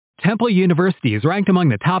Temple University is ranked among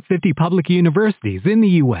the top 50 public universities in the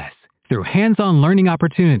U.S. Through hands-on learning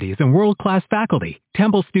opportunities and world-class faculty,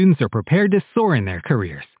 Temple students are prepared to soar in their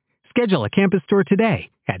careers. Schedule a campus tour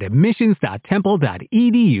today at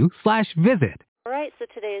admissions.temple.edu/visit. All right, so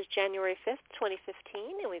today is January 5th,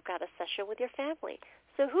 2015, and we've got a session with your family.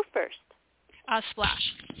 So who first?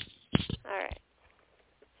 Splash. All right.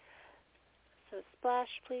 So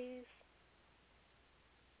Splash, please.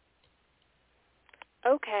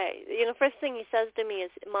 Okay. First thing he says to me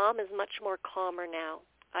is, Mom is much more calmer now.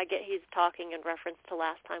 I get he's talking in reference to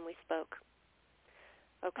last time we spoke.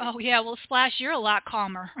 Okay. Oh, yeah. Well, Splash, you're a lot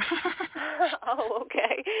calmer. Oh,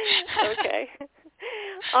 okay. Okay.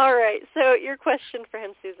 All right. So your question for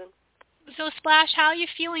him, Susan. So, Splash, how are you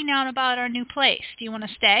feeling now about our new place? Do you want to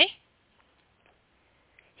stay?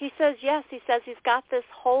 He says yes. He says he's got this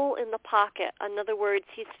hole in the pocket. In other words,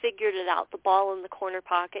 he's figured it out, the ball in the corner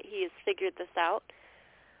pocket. He has figured this out.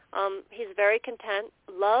 He's very content,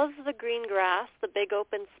 loves the green grass, the big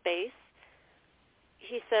open space.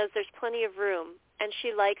 He says there's plenty of room, and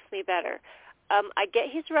she likes me better. I get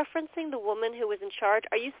he's referencing the woman who was in charge.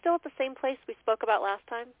 Are you still at the same place we spoke about last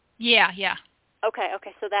time? Yeah. Okay,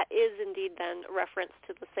 so that is indeed then reference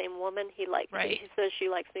to the same woman. He says she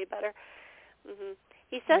likes me better. Mm-hmm.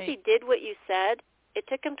 He says he did what you said. It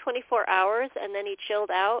took him 24 hours, and then he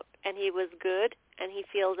chilled out, and he was good, and he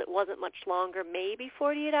feels it wasn't much longer, maybe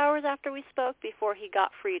 48 hours after we spoke, before he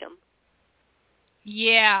got freedom.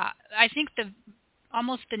 Yeah, I think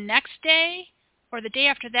almost the next day or the day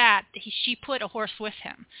after that, she put a horse with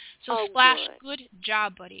him. So Splash, good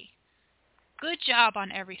job, buddy. Good job on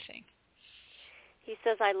everything. He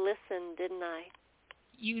says, I listened, didn't I?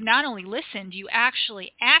 You not only listened, you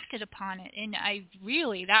actually acted upon it, and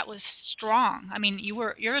that was strong. I mean,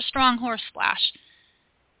 you're a strong horse, Splash.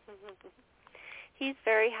 Mm-hmm. He's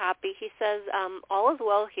very happy. He says all is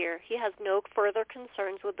well here. He has no further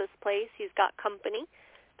concerns with this place. He's got company,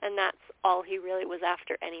 and that's all he really was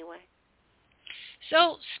after anyway.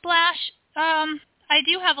 So, Splash, I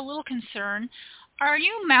do have a little concern. Are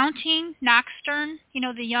you mounting Noxtern,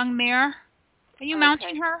 the young mare? Are you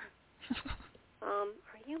mounting her? Are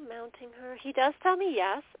you mounting her? He does tell me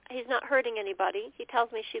yes. He's not hurting anybody. He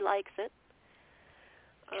tells me she likes it.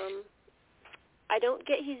 I don't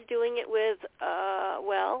get he's doing it with,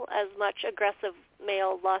 as much aggressive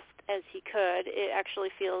male lust as he could. It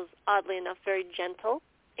actually feels, oddly enough, very gentle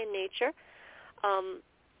in nature.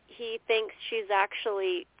 He thinks she's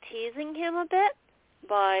actually teasing him a bit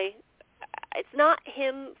by, it's not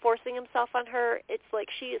him forcing himself on her. It's like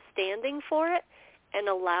she is standing for it and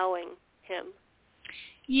allowing him.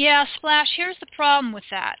 Yeah, Splash, here's the problem with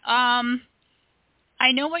that.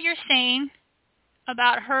 I know what you're saying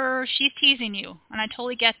about her. She's teasing you, and I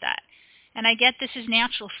totally get that. And I get this is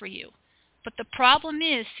natural for you. But the problem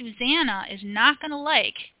is Susanna is not going to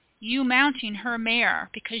like you mounting her mare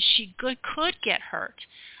because she could get hurt.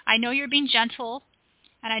 I know you're being gentle,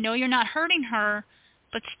 and I know you're not hurting her,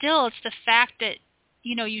 but still it's the fact that,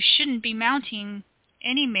 you shouldn't be mounting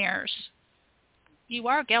any mares. You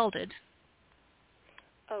are gelded.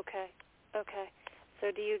 Okay. So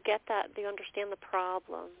do you get that? Do you understand the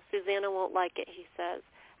problem? Susanna won't like it, he says.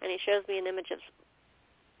 And he shows me an image of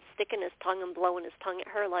sticking his tongue and blowing his tongue at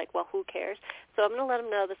her like, well, who cares? So I'm going to let him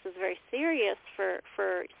know this is very serious for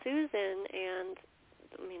Susan, and,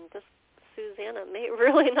 this Susanna may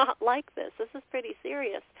really not like this. This is pretty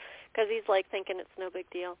serious, because he's, thinking it's no big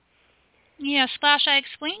deal. Yeah, Splash, I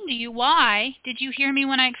explained to you why. Did you hear me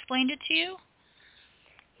when I explained it to you?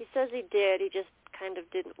 He says he did. He just kind of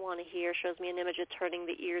didn't want to hear. Shows me an image of turning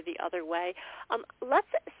the ear the other way.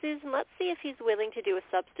 Susan, let's see if he's willing to do a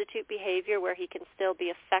substitute behavior where he can still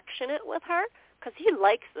be affectionate with her, because he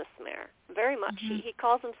likes this mare very much. Mm-hmm. He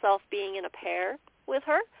calls himself being in a pair with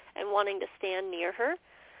her and wanting to stand near her.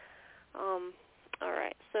 All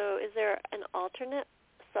right, so is there an alternate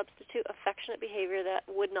substitute affectionate behavior that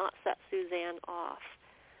would not set Suzanne off?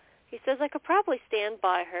 He says, I could probably stand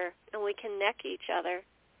by her and we can neck each other.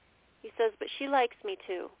 He says, but she likes me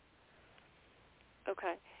too.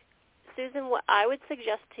 Okay. Susan, what I would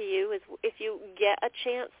suggest to you is if you get a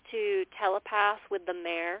chance to telepath with the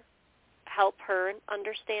mare, help her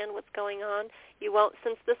understand what's going on. You won't,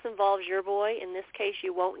 since this involves your boy, in this case,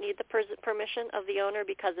 you won't need the permission of the owner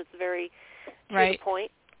because it's very to the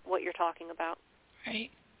point what you're talking about.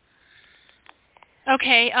 Right.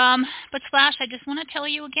 Okay, but Splash, I just want to tell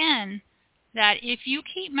you again that if you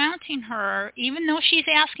keep mounting her, even though she's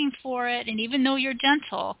asking for it and even though you're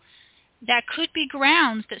gentle, that could be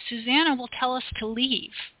grounds that Susanna will tell us to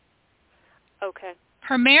leave. Okay.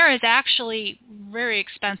 Her mare is actually very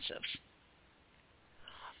expensive.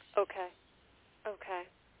 Okay.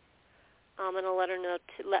 I'm going to let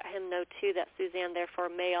him know too that Suzanne therefore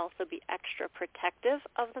may also be extra protective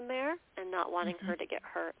of the mare and not wanting her to get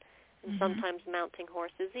hurt. And sometimes mounting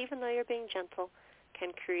horses, even though you're being gentle,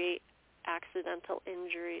 can create accidental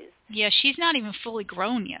injuries. Yeah, she's not even fully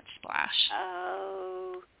grown yet, Splash.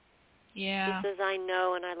 Oh. Yeah. He says, I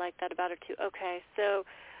know, and I like that about her too. Okay, so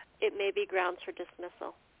it may be grounds for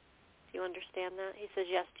dismissal. Do you understand that? He says,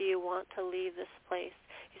 yes, do you want to leave this place?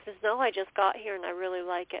 He says, no, I just got here and I really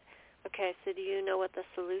like it. Okay, so do you know what the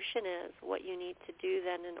solution is, what you need to do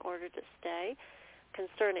then in order to stay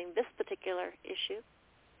concerning this particular issue?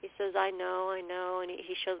 He says, I know, and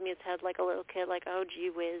he shows me his head like a little kid, like, oh, gee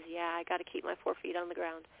whiz, yeah, I got to keep my 4 feet on the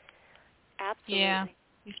ground. Absolutely. Yeah,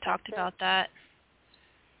 we've talked about that.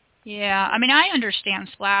 Yeah, I mean, I understand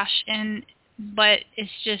Splash, but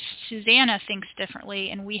it's just Susanna thinks differently,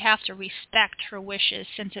 and we have to respect her wishes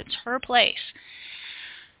since it's her place.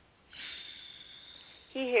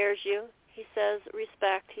 He hears you. He says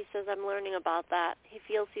respect. He says, I'm learning about that. He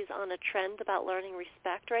feels he's on a trend about learning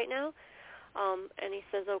respect right now. And he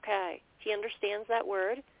says, okay. He understands that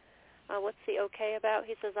word. What's the okay about?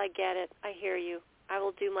 He says, I get it. I hear you. I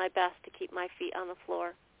will do my best to keep my feet on the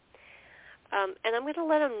floor. And I'm going to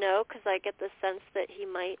let him know because I get the sense that he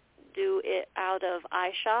might do it out of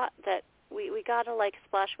eye shot, that we got to, like,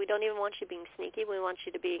 Splash, we don't even want you being sneaky. We want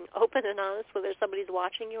you to being open and honest, whether somebody's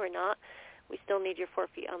watching you or not. We still need your 4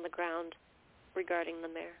 feet on the ground regarding the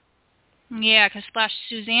mare. Yeah, because Splash,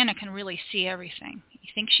 Susanna can really see everything. You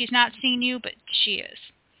think she's not seeing you, but she is.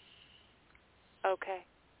 Okay.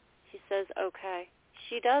 He says, okay.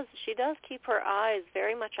 She does keep her eyes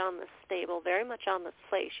very much on the stable, very much on this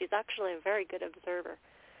place. She's actually a very good observer.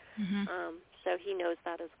 So he knows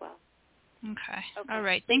that as well. Okay. All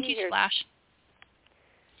right. Thank you, Splash.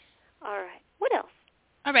 All right. What else?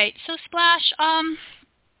 All right. So, Splash,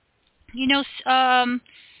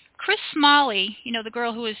 Chris Smalley, the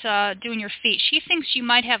girl who was doing your feet, she thinks you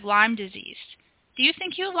might have Lyme disease. Do you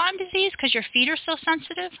think you have Lyme disease because your feet are so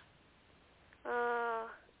sensitive?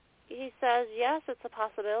 He says, yes, it's a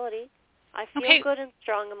possibility. I feel good and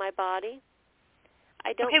strong in my body.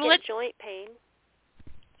 I don't get joint pain.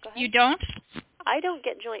 Go ahead. You don't? I don't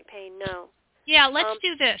get joint pain, no. Yeah, let's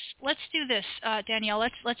do this. Danielle.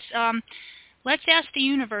 Let's ask the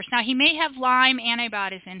universe. Now, he may have Lyme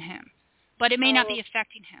antibodies in him, but it may not be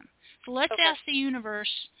affecting him. So let's ask the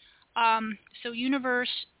universe. Universe,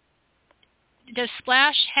 does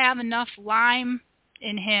Splash have enough Lyme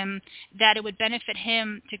in him that it would benefit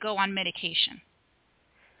him to go on medication?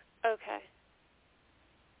 Okay.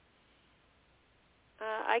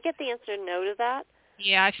 I get the answer no to that.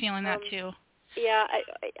 Yeah, I'm feeling that too. Yeah,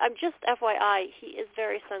 I'm just FYI, he is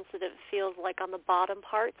very sensitive, feels like on the bottom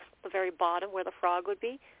parts, the very bottom where the frog would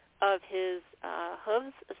be, of his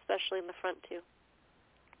hooves, especially in the front two.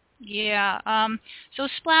 Yeah. So,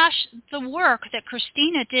 Splash, the work that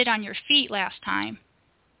Christina did on your feet last time,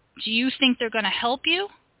 do you think they're going to help you?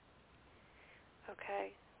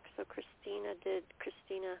 Okay. So Christina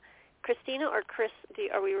or Chris,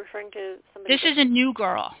 are we referring to somebody? This is a new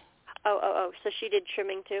girl. Oh. So she did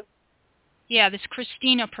trimming too? Yeah, this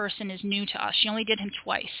Christina person is new to us. She only did him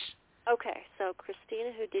twice. Okay. So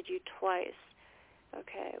Christina, who did you twice.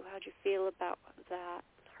 Okay. How'd you feel about that?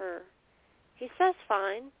 Her. He says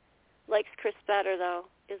fine. Likes Chris better, though,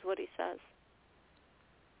 is what he says.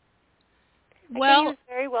 Well, he was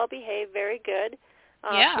very well behaved, very good.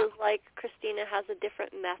 Feels like Christina has a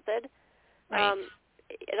different method. Right.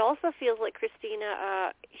 It also feels like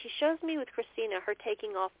Christina, he shows me with Christina, her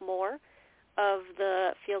taking off more of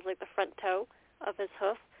feels like the front toe of his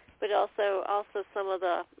hoof, but also some of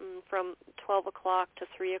the, from 12 o'clock to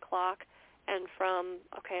 3 o'clock, and from,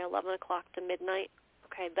 11 o'clock to midnight.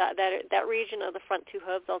 Okay, that region of the front two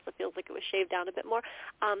hooves also feels like it was shaved down a bit more.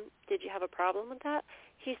 Did you have a problem with that?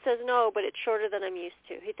 He says no, but it's shorter than I'm used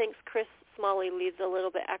to. He thinks Chris Smalley leaves a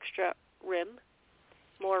little bit extra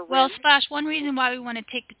more rim. Well, Splash, one reason why we want to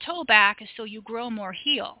take the toe back is so you grow more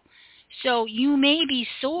heel. So you may be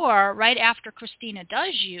sore right after Christina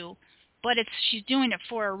does you, but she's doing it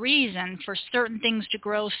for a reason, for certain things to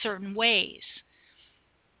grow certain ways.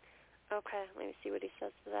 Okay, let me see what he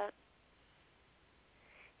says to that.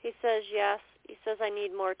 He says yes. He says I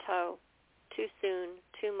need more toe. Too soon,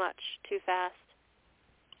 too much, too fast.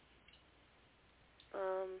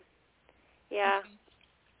 Yeah.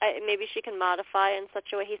 Okay. Maybe she can modify in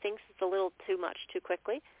such a way. He thinks it's a little too much, too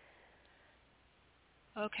quickly.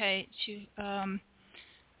 Okay.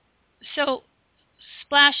 So,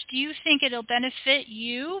 Splash, do you think it'll benefit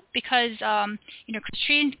you? Because,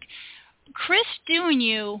 Chris doing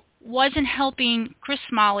you wasn't helping, Chris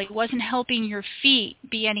Smalley wasn't helping your feet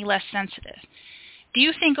be any less sensitive. Do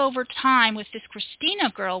you think over time with this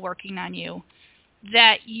Christina girl working on you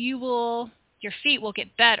that your feet will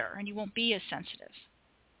get better and you won't be as sensitive?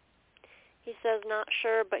 He says not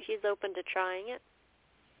sure, but he's open to trying it.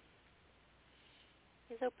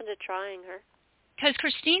 He's open to trying her. Because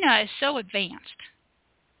Christina is so advanced.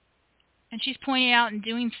 And she's pointing out and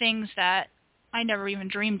doing things that I never even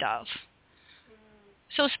dreamed of.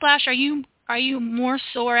 So, Splash, are you more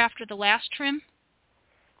sore after the last trim?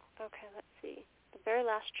 Okay, let's see. The very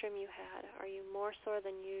last trim you had, are you more sore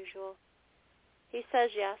than usual? He says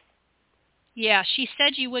yes. Yeah, she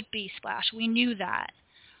said you would be, Splash. We knew that.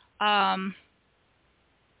 Are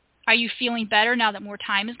you feeling better now that more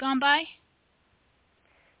time has gone by?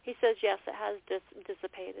 He says yes, it has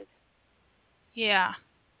dissipated. Yeah.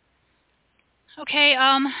 Okay,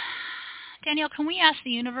 Danielle, can we ask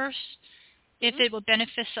the universe if it would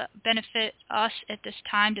benefit us at this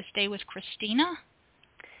time to stay with Christina?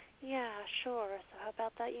 Yeah, sure. So how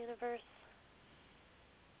about that, universe?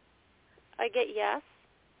 I get yes.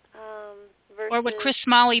 Versus, or would Chris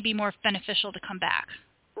Smalley be more beneficial to come back?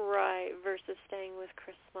 Right, versus staying with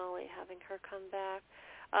Chris Smalley, having her come back.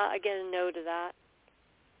 I get a no to that.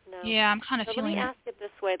 No. Yeah, I'm kind of feeling Let me ask it this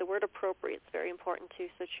way. The word appropriate is very important, too.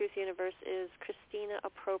 So Truth Universe, is Christina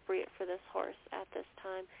appropriate for this horse at this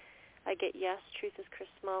time? I get yes. Truth, is Chris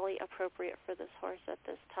Smalley appropriate for this horse at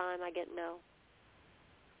this time? I get no.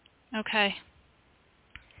 Okay.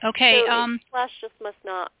 Okay. So Flash just must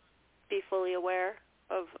not be fully aware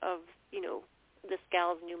of this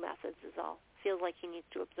gal's new methods is all. Feels like he needs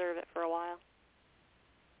to observe it for a while.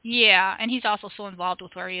 Yeah, and he's also so involved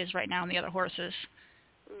with where he is right now and the other horses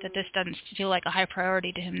that this doesn't feel like a high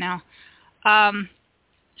priority to him now.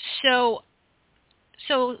 So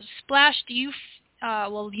Splash, do you,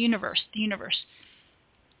 the universe,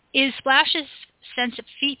 is Splash's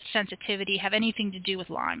feet sensitivity have anything to do with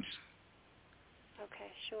Lyme's?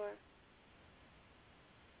 Okay, sure.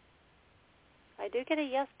 I do get a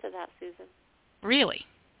yes to that, Susan. Really?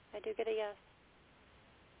 I do get a yes.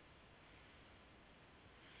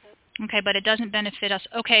 Yep. Okay, but it doesn't benefit us.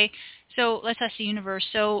 Okay, so let's ask the universe.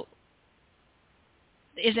 So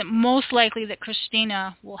is it most likely that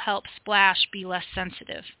Christina will help Splash be less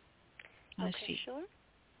sensitive on his feet? Sure.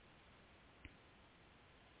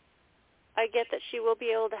 I get that she will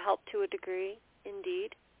be able to help to a degree,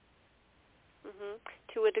 indeed.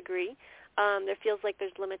 To a degree. There feels like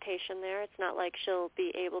there's limitation there. It's not like she'll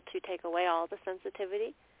be able to take away all the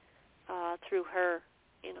sensitivity through her,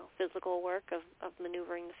 physical work of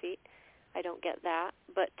maneuvering the feet. I don't get that,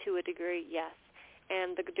 but to a degree, yes.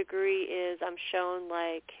 And the degree is, I'm shown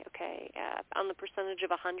on the percentage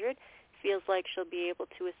of 100, feels like she'll be able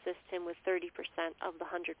to assist him with 30% of the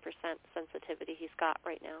 100% sensitivity he's got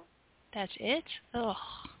right now. That's it? Ugh.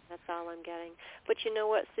 That's all I'm getting. But you know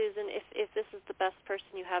what, Susan? If this is the best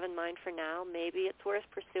person you have in mind for now, maybe it's worth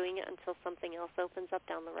pursuing it until something else opens up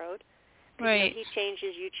down the road. Right. He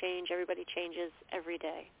changes, you change, everybody changes every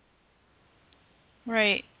day.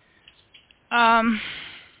 Right.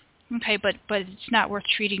 Okay, but it's not worth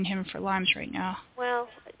treating him for Lyme's right now. Well,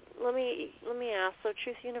 let me ask. So,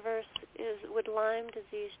 Truth Universe, would Lyme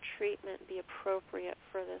disease treatment be appropriate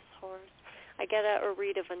for this horse? I get a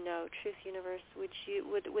read of a no. Truth Universe, would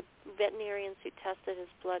veterinarians who tested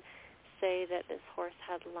his blood say that this horse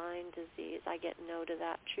had Lyme disease? I get no to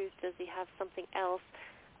that. Truth, does he have something else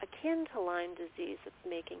akin to Lyme disease that's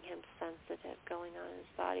making him sensitive going on in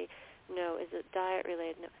his body? No. Is it diet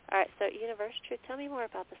related? No. All right, so Universe, Truth, tell me more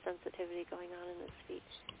about the sensitivity going on in his feet.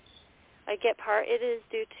 I get it is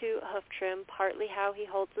due to hoof trim, partly how he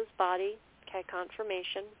holds his body,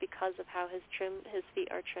 confirmation, because of how his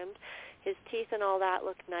feet are trimmed. His teeth and all that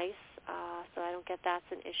look nice, so I don't get that's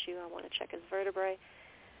an issue. I want to check his vertebrae.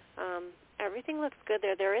 Everything looks good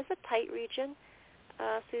there. There is a tight region,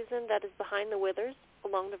 Susan, that is behind the withers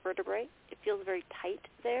along the vertebrae. It feels very tight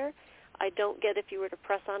there. I don't get if you were to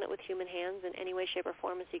press on it with human hands in any way, shape, or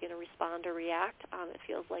form, is he going to respond or react? It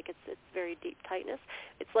feels like it's very deep tightness.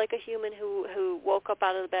 It's like a human who woke up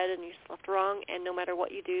out of the bed and you slept wrong, and no matter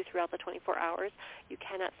what you do throughout the 24 hours, you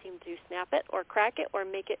cannot seem to snap it or crack it or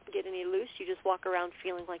make it get any loose. You just walk around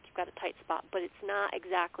feeling like you've got a tight spot, but it's not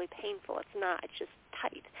exactly painful. It's not. It's just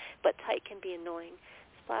tight, but tight can be annoying.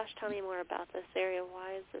 Splash, tell me more about this area.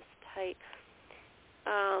 Why is this tight?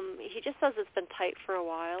 He just says it's been tight for a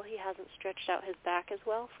while. He hasn't stretched out his back as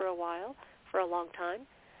well for a long time.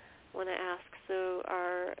 When I ask, so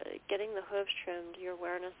are getting the hooves trimmed, your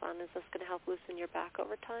awareness on, is this going to help loosen your back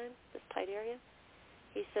over time, this tight area?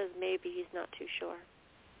 He says maybe, he's not too sure.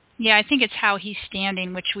 Yeah, I think it's how he's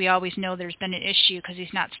standing, which we always know there's been an issue because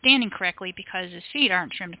he's not standing correctly because his feet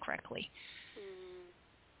aren't trimmed correctly.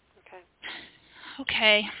 Okay.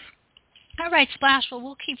 Okay. All right, Splash. Well,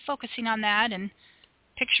 we'll keep focusing on that and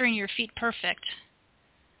picturing your feet perfect.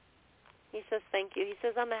 He says thank you. He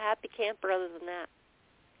says I'm a happy camper other than that.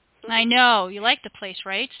 I know. You like the place,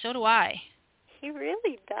 right? So do I. He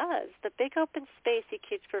really does. The big open space he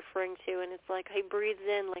keeps referring to, and it's like he breathes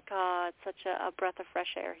in like, it's such a breath of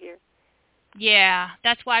fresh air here. Yeah,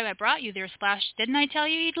 that's why I brought you there, Splash. Didn't I tell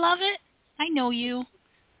you you'd love it? I know you.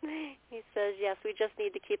 He says, yes, we just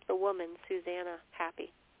need to keep the woman, Susanna,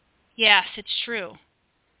 happy. Yes, it's true.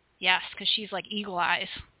 Yes, because she's like eagle eyes,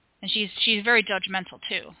 and she's very judgmental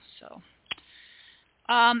too. So,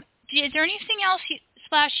 is there anything else,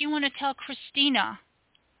 Splash, you want to tell Christina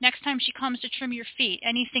next time she comes to trim your feet?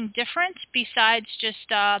 Anything different besides just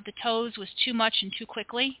the toes was too much and too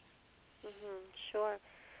quickly? Sure.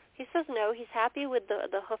 He says no. He's happy with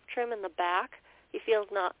the hoof trim in the back. He feels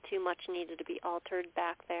not too much needed to be altered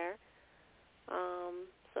back there.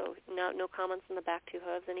 So no comments on the back two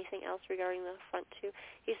hooves. Anything else regarding the front two?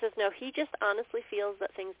 He says no. He just honestly feels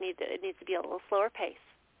that it needs to be a little slower pace.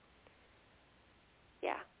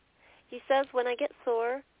 Yeah. He says when I get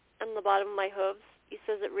sore on the bottom of my hooves, he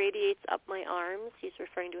says it radiates up my arms. He's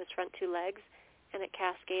referring to his front two legs, and it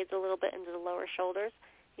cascades a little bit into the lower shoulders.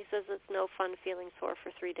 He says it's no fun feeling sore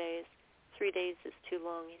for 3 days. 3 days is too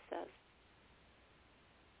long, he says.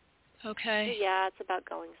 Okay. So yeah, it's about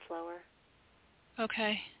going slower.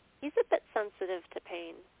 Okay. He's a bit sensitive to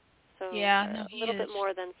pain, so yeah, a little bit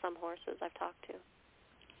more than some horses I've talked to.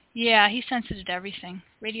 Yeah, he's sensitive to everything.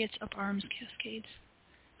 Radiates up arms, cascades.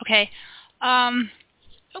 Okay.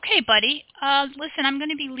 Okay, buddy. Listen, I'm going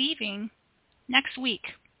to be leaving next week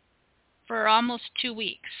for almost 2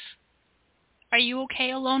 weeks. Are you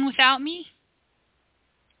okay alone without me?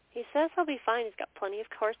 He says he'll be fine. He's got plenty of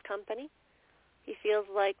horse company. He feels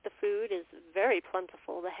like the food is very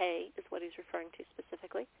plentiful. The hay is what he's referring to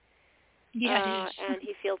specifically. Yeah, it is. And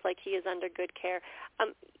he feels like he is under good care.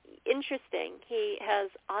 Interesting. He has,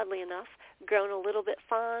 oddly enough, grown a little bit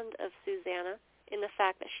fond of Susanna in the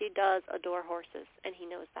fact that she does adore horses, and he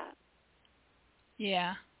knows that.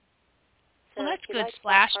 Yeah. So Well, that's good,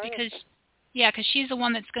 Splash, because she's the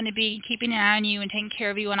one that's going to be keeping an eye on you and taking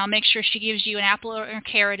care of you, and I'll make sure she gives you an apple or a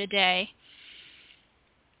carrot a day.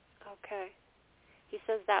 Okay. He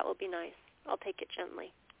says that will be nice. I'll take it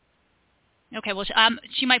gently. Okay, well,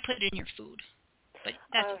 she might put it in your food. But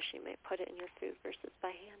she might put it in your food versus by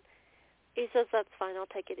hand. He says that's fine. I'll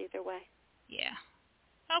take it either way. Yeah.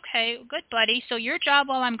 Okay, good, buddy. So your job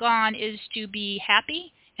while I'm gone is to be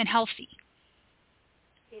happy and healthy.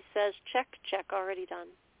 He says, check, already done.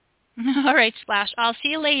 All right, Splash. I'll see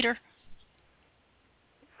you later.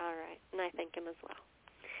 All right, and I thank him as well.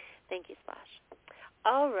 Thank you, Splash.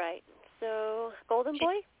 All right, so Golden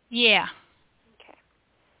Boy? Yeah. Okay.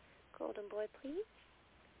 Golden Boy, please.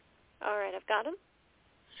 All right, I've got him.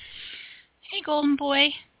 Hey, Golden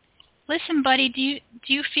Boy. Listen, buddy,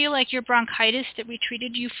 do you feel like your bronchitis that we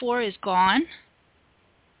treated you for is gone?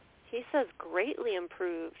 He says greatly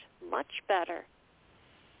improved, much better.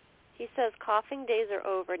 He says coughing days are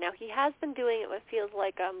over. Now, he has been doing it what feels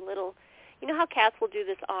like little, you know how cats will do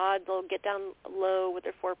this odd, they'll get down low with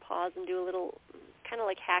their forepaws and do a little, kind of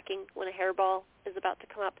like hacking when a hairball is about to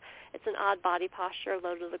come up. It's an odd body posture,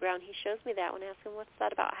 low to the ground. He shows me that when I ask him, what's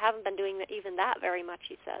that about? I haven't been doing even that very much,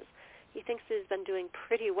 he says. He thinks he's been doing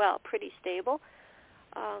pretty well, pretty stable.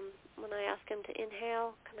 When I ask him to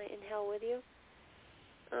inhale, can I inhale with you?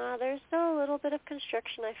 There's still a little bit of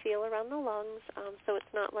constriction I feel around the lungs, so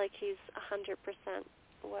it's not like he's 100%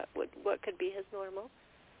 what could be his normal.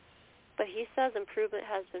 But he says improvement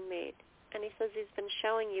has been made, and he says he's been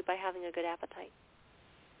showing you by having a good appetite.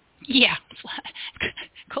 Yeah,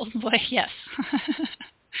 Golden Boy, yes.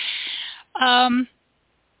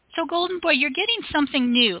 So Golden Boy, you're getting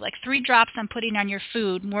something new, like 3 drops I'm putting on your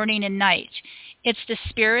food morning and night. It's the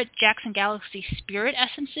Jackson Galaxy Spirit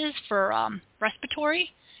Essences for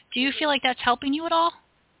respiratory. Do you feel like that's helping you at all?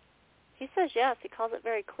 He says yes. He calls it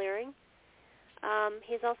very clearing.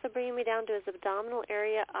 He's also bringing me down to his abdominal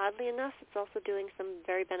area. Oddly enough, it's also doing some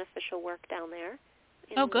very beneficial work down there.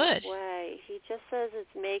 Oh, good. Way. He just says it's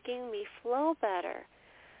making me flow better.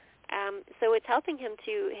 So it's helping him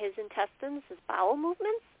to his intestines, his bowel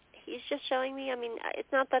movements. He's just showing me,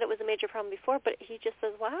 it's not that it was a major problem before, but he just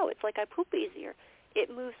says, wow, it's like I poop easier.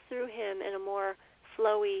 It moves through him in a more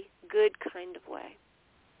flowy, good kind of way.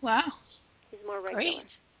 Wow. He's more regular. Great.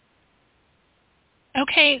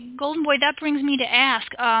 Okay, Golden Boy, that brings me to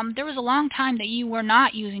ask, there was a long time that you were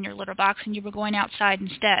not using your litter box and you were going outside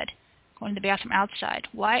instead, going to the bathroom outside.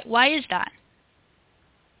 Why is that?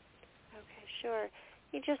 Okay, sure.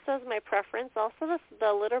 He just says my preference. Also,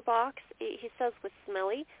 the litter box, he says, was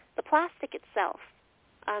smelly. The plastic itself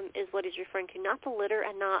is what he's referring to, not the litter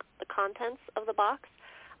and not the contents of the box.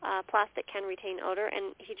 Plastic can retain odor,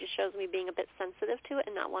 and he just shows me being a bit sensitive to it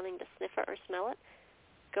and not wanting to sniff it or smell it.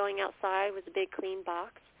 Going outside with a big, clean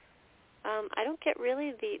box. I don't get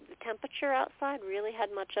really the temperature outside really had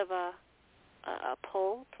much of a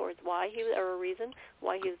pull towards why he was, or a reason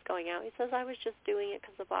why he was going out. He says, I was just doing it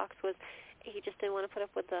because the box was, he just didn't want to put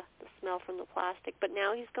up with the smell from the plastic. But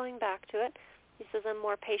now he's going back to it. He says, I'm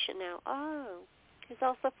more patient now. Oh, he's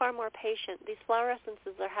also far more patient. These flower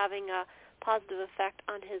essences are having a positive effect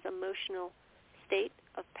on his emotional state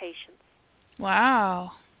of patience.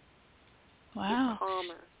 Wow. He's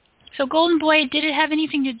calmer. So, Golden Boy, did it have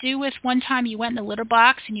anything to do with one time you went in the litter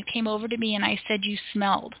box and you came over to me and I said you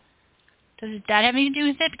smelled? Does that have anything to do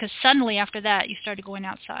with it? Because suddenly after that you started going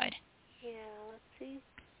outside. Yeah, let's see.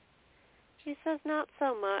 He says not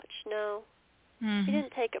so much, no. Mm-hmm. He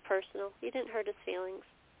didn't take it personal. He didn't hurt his feelings.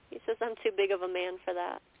 He says, I'm too big of a man for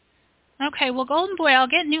that. Okay, well, Golden Boy, I'll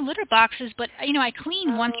get new litter boxes, but, I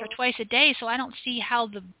clean once or twice a day, so I don't see how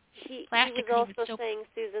the plastic He was also saying,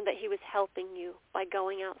 Susan, that he was helping you by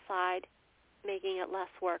going outside, making it less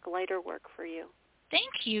work, lighter work for you.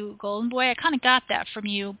 Thank you, Golden Boy. I kind of got that from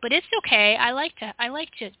you, but it's okay. I like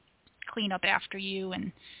to clean up after you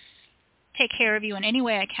and take care of you in any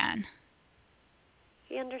way I can.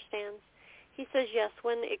 He understands. He says, yes,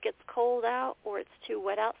 when it gets cold out or it's too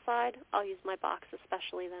wet outside, I'll use my box,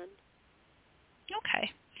 especially then.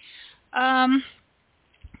 Okay.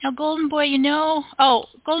 Now, Golden Boy,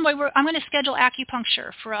 Golden Boy, I'm going to schedule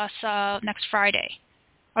acupuncture for us next Friday,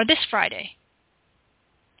 or this Friday.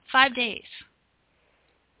 5 days.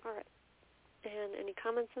 All right. And any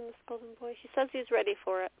comments on this, Golden Boy? He says he's ready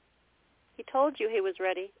for it. He told you he was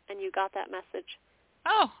ready, and you got that message.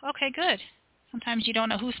 Oh, okay, good. Sometimes you don't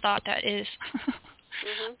know whose thought that is.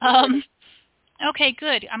 Mm-hmm. Okay,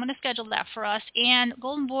 good. I'm going to schedule that for us. And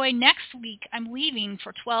Golden Boy, next week I'm leaving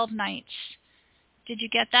for 12 nights. Did you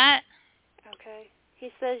get that? Okay. He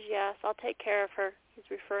says yes. I'll take care of her. He's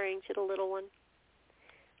referring to the little one.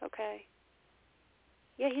 Okay.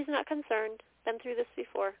 Yeah, he's not concerned. Been through this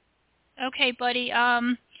before. Okay, buddy.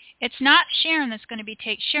 It's not Sharon that's going to be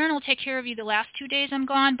Sharon will take care of you the last 2 days I'm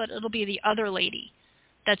gone, but it'll be the other lady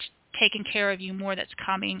that's taking care of you more that's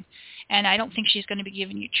coming. And I don't think she's going to be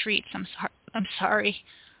giving you treats. I'm sorry.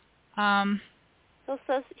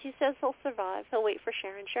 He says he'll survive. He'll wait for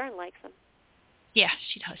Sharon. Sharon likes him. Yeah,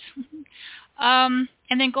 she does. And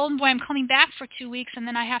then Golden Boy, I'm coming back for 2 weeks, and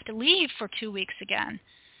then I have to leave for 2 weeks again.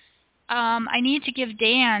 I need to give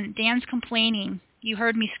Dan's complaining. You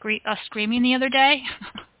heard me screaming the other day?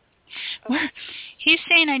 He's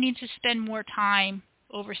saying I need to spend more time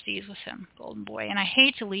overseas with him, Golden Boy, and I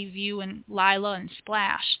hate to leave you and Lila and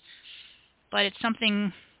Splash, but it's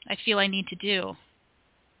something I feel I need to do.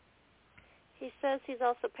 He says he's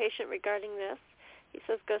also patient regarding this. He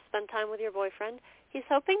says go spend time with your boyfriend. He's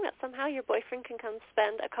hoping that somehow your boyfriend can come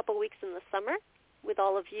spend a couple weeks in the summer with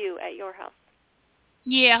all of you at your house.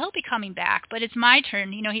 Yeah, he'll be coming back, but it's my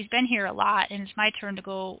turn. He's been here a lot, and it's my turn to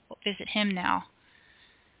go visit him now.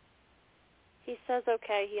 He says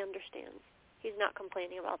okay, he understands. He's not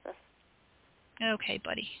complaining about this. Okay,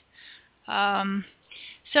 buddy.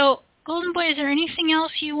 So, Golden Boy, is there anything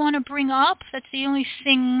else you want to bring up? That's the only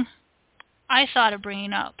thing I thought of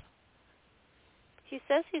bringing up. He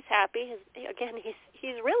says he's happy.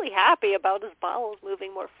 He's really happy about his bowels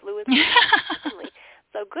moving more fluidly.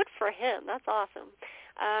 So good for him. That's awesome.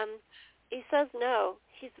 He says no.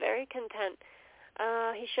 He's very content.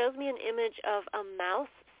 He shows me an image of a mouse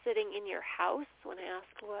sitting in your house. When I ask,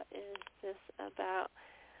 what is this about?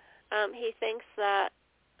 He thinks that,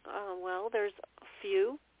 there's a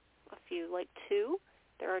few, like two.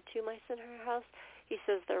 There are 2 mice in her house. He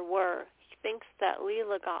says there were. He thinks that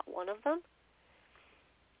Lila got one of them.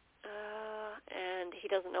 And he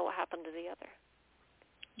doesn't know what happened to the other.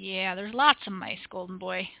 Yeah, there's lots of mice, Golden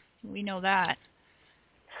Boy. We know that.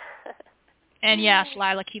 And yes,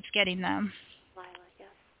 Lila keeps getting them. Lila, yes.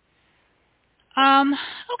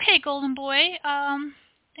 Okay, Golden Boy.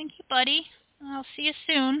 Thank you, buddy. I'll see you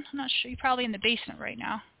soon. I'm not sure. You're probably in the basement right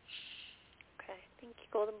now. Okay, thank you,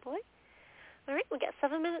 Golden Boy. All right, we got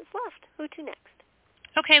 7 minutes left. Who to next?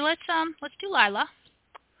 Okay, let's do Lila.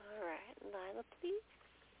 All right, Lila, please.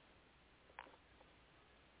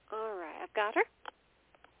 All right, I've got her.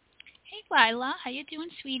 Hey, Lila. How you doing,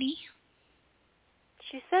 sweetie?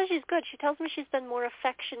 She says she's good. She tells me she's been more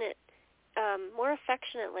affectionate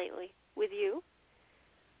lately with you.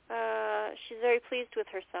 She's very pleased with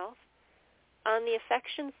herself. On the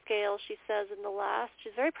affection scale, she says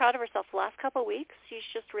she's very proud of herself. The last couple of weeks, she's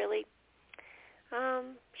just really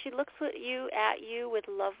She looks at you with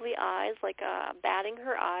lovely eyes, like batting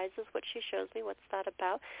her eyes is what she shows me. What's that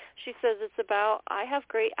about? She says it's about, I have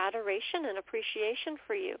great adoration and appreciation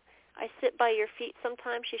for you. I sit by your feet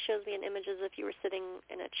sometimes. She shows me an image as if you were sitting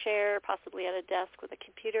in a chair, possibly at a desk with a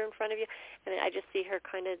computer in front of you, and I just see her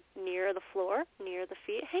kind of near the floor, near the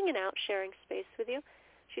feet, hanging out, sharing space with you.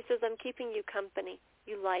 She says, I'm keeping you company.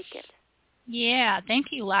 You like it. Yeah, thank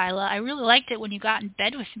you, Lila. I really liked it when you got in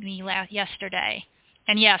bed with me yesterday.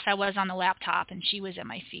 And yes, I was on the laptop, and she was at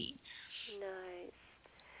my feet. Nice.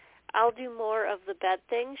 I'll do more of the bed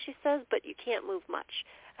thing, she says, but you can't move much.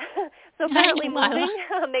 So apparently moving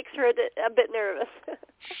makes her a bit nervous.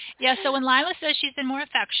 Yeah, so when Lila says she's been more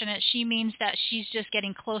affectionate, she means that she's just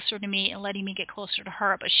getting closer to me and letting me get closer to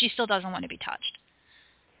her, but she still doesn't want to be touched.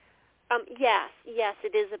 Yes,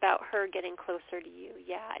 it is about her getting closer to you.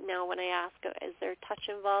 Yeah. Now, when I ask, is there touch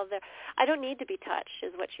involved there? I don't need to be touched,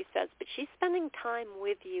 is what she says, but she's spending time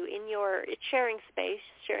with you in your sharing space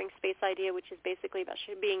idea, which is basically about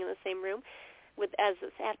being in the same room at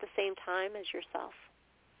the same time as yourself.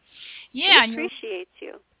 Yeah, she appreciates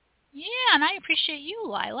you. Yeah, and I appreciate you,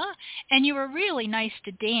 Lila. And you were really nice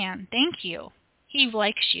to Dan. Thank you. He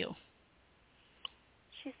likes you.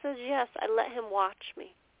 She says, yes, I let him watch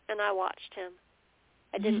me. And I watched him.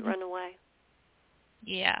 I didn't run away.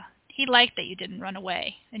 Yeah, he liked that you didn't run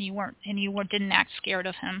away, and you didn't act scared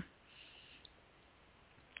of him.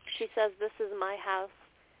 She says, "This is my house.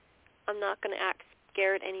 I'm not going to act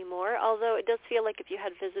scared anymore." Although it does feel like if you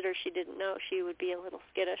had visitors she didn't know, she would be a little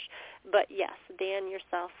skittish. But yes, Dan,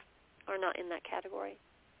 yourself are not in that category.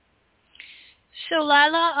 So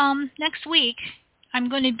Lila, next week I'm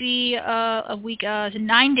going to be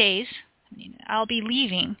 9 days. I'll be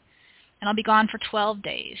leaving, and I'll be gone for 12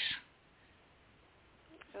 days.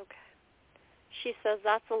 Okay. She says,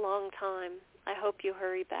 that's a long time. I hope you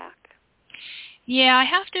hurry back. Yeah, I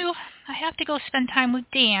have to go spend time with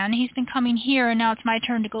Dan. He's been coming here, and now it's my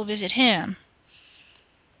turn to go visit him.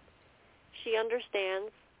 She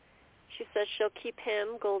understands. She says she'll keep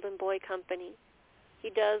him, Golden Boy, company.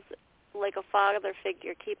 He does, like a father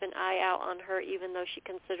figure, keep an eye out on her, even though she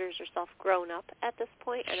considers herself grown up at this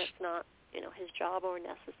point, and it's not, his job or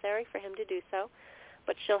necessary for him to do so.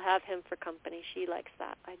 But she'll have him for company. She likes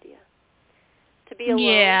that idea. To be alone.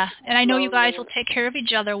 Yeah, and I know you guys will lonely. take care of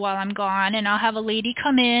each other while I'm gone, and I'll have a lady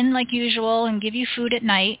come in like usual and give you food at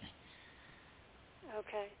night.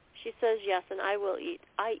 Okay. She says yes, and I will eat.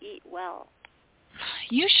 I eat well.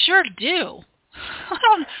 You sure do. I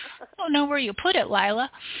don't know where you put it,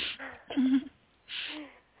 Lila.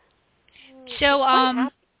 So,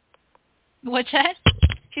 what's that?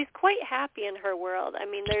 She's quite happy in her world. I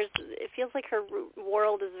mean, it feels like her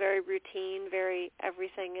world is very routine,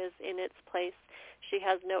 everything is in its place. She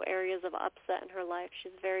has no areas of upset in her life.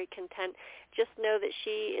 She's very content. Just know that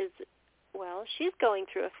she's going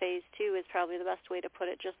through a phase too, is probably the best way to put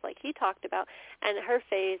it, just like he talked about. And her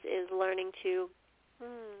phase is learning to,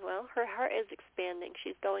 her heart is expanding.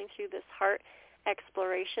 She's going through this heart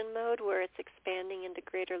exploration mode where it's expanding into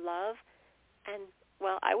greater love. And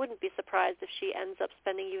I wouldn't be surprised if she ends up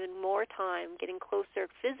spending even more time getting closer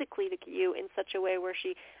physically to you in such a way where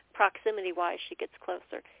proximity-wise, she gets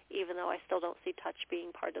closer, even though I still don't see touch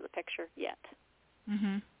being part of the picture yet.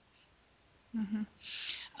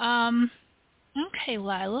 Okay,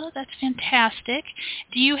 Lila, that's fantastic.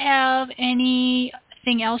 Do you have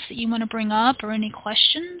anything else that you want to bring up or any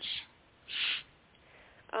questions?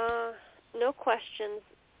 No questions.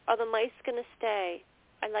 Are the mice going to stay?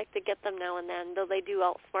 I like to get them now and then, though they do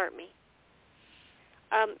outsmart me.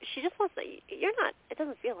 She just wants to, it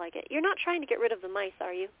doesn't feel like it. You're not trying to get rid of the mice,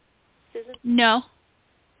 are you, Susan? No.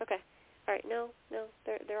 Okay. All right. No.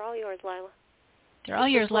 They're all yours, Lila. They're all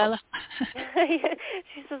yours, Lila.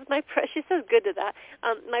 She says good to that.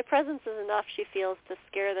 My presence is enough, she feels, to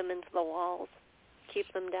scare them into the walls,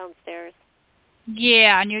 keep them downstairs.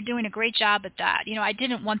 Yeah, and you're doing a great job at that. I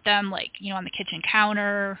didn't want them, on the kitchen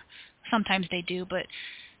counter. Sometimes they do, but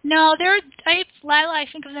no, Lila, I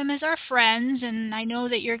think of them as our friends, and I know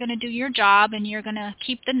that you're going to do your job, and you're going to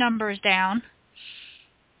keep the numbers down.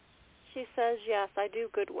 She says, yes, I do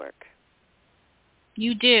good work.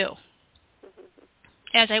 You do.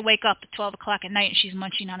 As I wake up at 12 o'clock at night and she's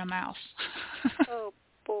munching on a mouse. Oh,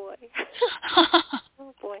 boy.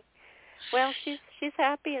 Oh, boy. Well, she's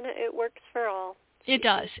happy, and it works for all. It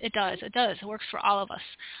does. It works for all of us.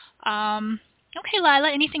 Okay, Lila,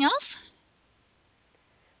 anything else?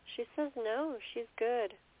 She says no, she's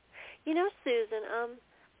good. Susan,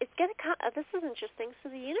 it's this is interesting. So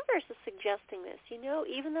the universe is suggesting this.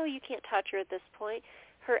 Even though you can't touch her at this point,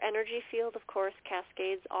 Her energy field, of course,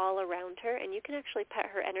 cascades all around her, and you can actually pet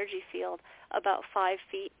her energy field about 5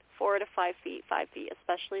 feet, 4 to 5 feet, 5 feet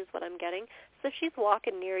especially is what I'm getting. So if she's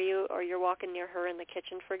walking near you or you're walking near her in the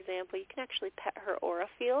kitchen, for example, you can actually pet her aura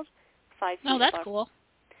field 5 feet Oh, that's above. cool.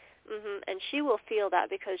 And she will feel that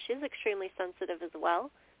because she's extremely sensitive as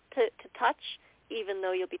well to touch, even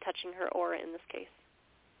though you'll be touching her aura in this case.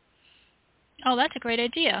 Oh, that's a great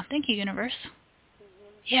idea. Thank you, universe.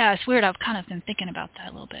 Yeah, it's weird. I've kind of been thinking about that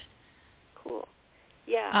a little bit. Cool.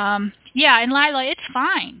 Yeah. Yeah, and Lila, it's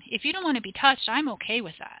fine. If you don't want to be touched, I'm okay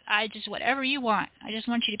with that. I just, whatever you want. I just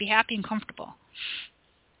want you to be happy and comfortable.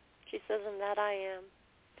 She says, and that I am.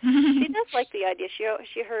 She does like the idea. She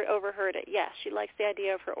overheard it. Yes, she likes the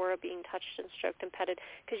idea of her aura being touched and stroked and petted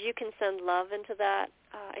because you can send love into that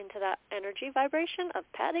energy vibration of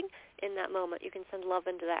petting in that moment. You can send love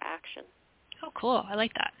into that action. Oh, cool. I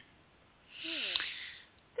like that.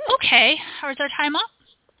 Okay. Is our time up?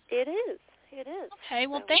 It is. It is. Okay.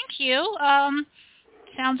 Well, thank you.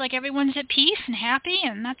 Sounds like everyone's at peace and happy,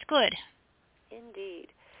 and that's good. Indeed.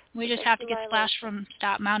 We just have to get Splash from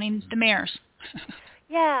stop mounting the mares.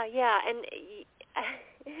 Yeah, and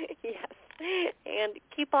yes, and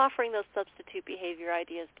keep offering those substitute behavior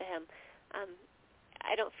ideas to him.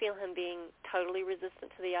 I don't feel him being totally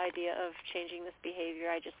resistant to the idea of changing this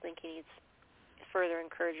behavior. I just think he needs further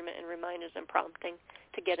encouragement and reminders and prompting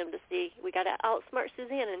to get him to see we got to outsmart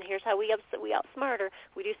Suzanne, and here's how we outsmart her.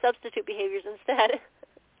 We do substitute behaviors instead.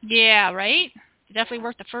 Yeah, right? It definitely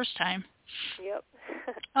worked the first time. Yep.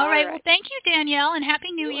 All right. Well, thank you, Danielle, and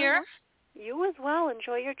Happy New Year. You as well.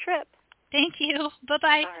 Enjoy your trip. Thank you.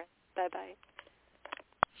 Bye-bye. All right. Bye-bye.